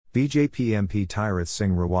BJP MP Tirath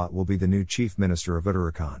Singh Rawat will be the new Chief Minister of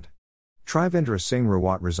Uttarakhand. Trivendra Singh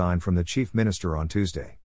Rawat resigned from the Chief Minister on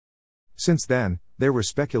Tuesday. Since then, there was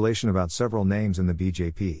speculation about several names in the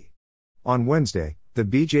BJP. On Wednesday, the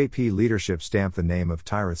BJP leadership stamped the name of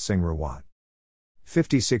Tirath Singh Rawat.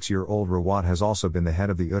 56-year-old Rawat has also been the head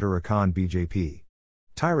of the Uttarakhand BJP.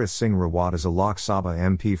 Tirath Singh Rawat is a Lok Sabha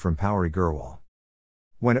MP from Pauri Garhwal.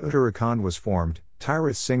 When Uttarakhand was formed,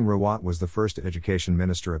 Tirath Singh Rawat was the first Education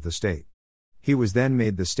Minister of the state. He was then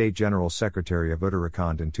made the State General Secretary of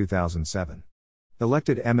Uttarakhand in 2007.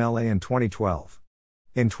 Elected MLA in 2012.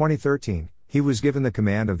 In 2013, he was given the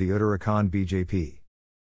command of the Uttarakhand BJP.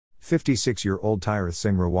 56-year-old Tirath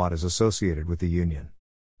Singh Rawat is associated with the union.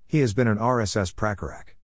 He has been an RSS Prakarak.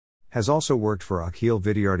 Has also worked for Akhil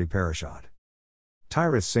Vidyarthi Parishad.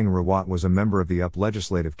 Tirath Singh Rawat was a member of the UP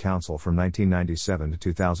Legislative Council from 1997 to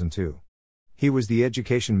 2002. He was the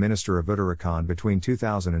Education Minister of Uttarakhand between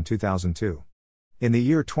 2000 and 2002. In the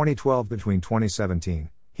year 2012 between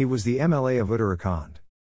 2017, he was the MLA of Uttarakhand.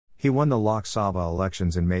 He won the Lok Sabha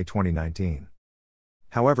elections in May 2019.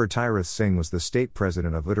 However, Tirath Singh was the state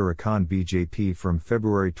president of Uttarakhand BJP from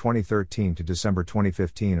February 2013 to December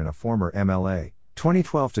 2015 and a former MLA,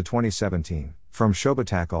 2012 to 2017, from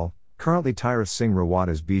Shobhatakal. Currently Tirath Singh Rawat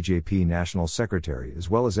is BJP National Secretary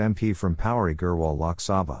as well as MP from Pauri Garhwal Lok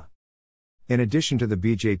Sabha. In addition to the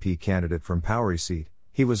BJP candidate from Pauri seat,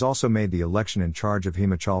 he was also made the election in charge of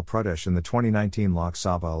Himachal Pradesh in the 2019 Lok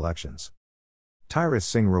Sabha elections. Tirath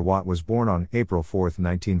Singh Rawat was born on April 4,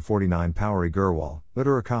 1949 Pauri Garhwal,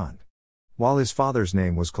 Uttarakhand. While his father's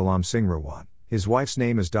name was Kalam Singh Rawat, his wife's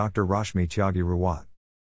name is Dr. Rashmi Tyagi Rawat.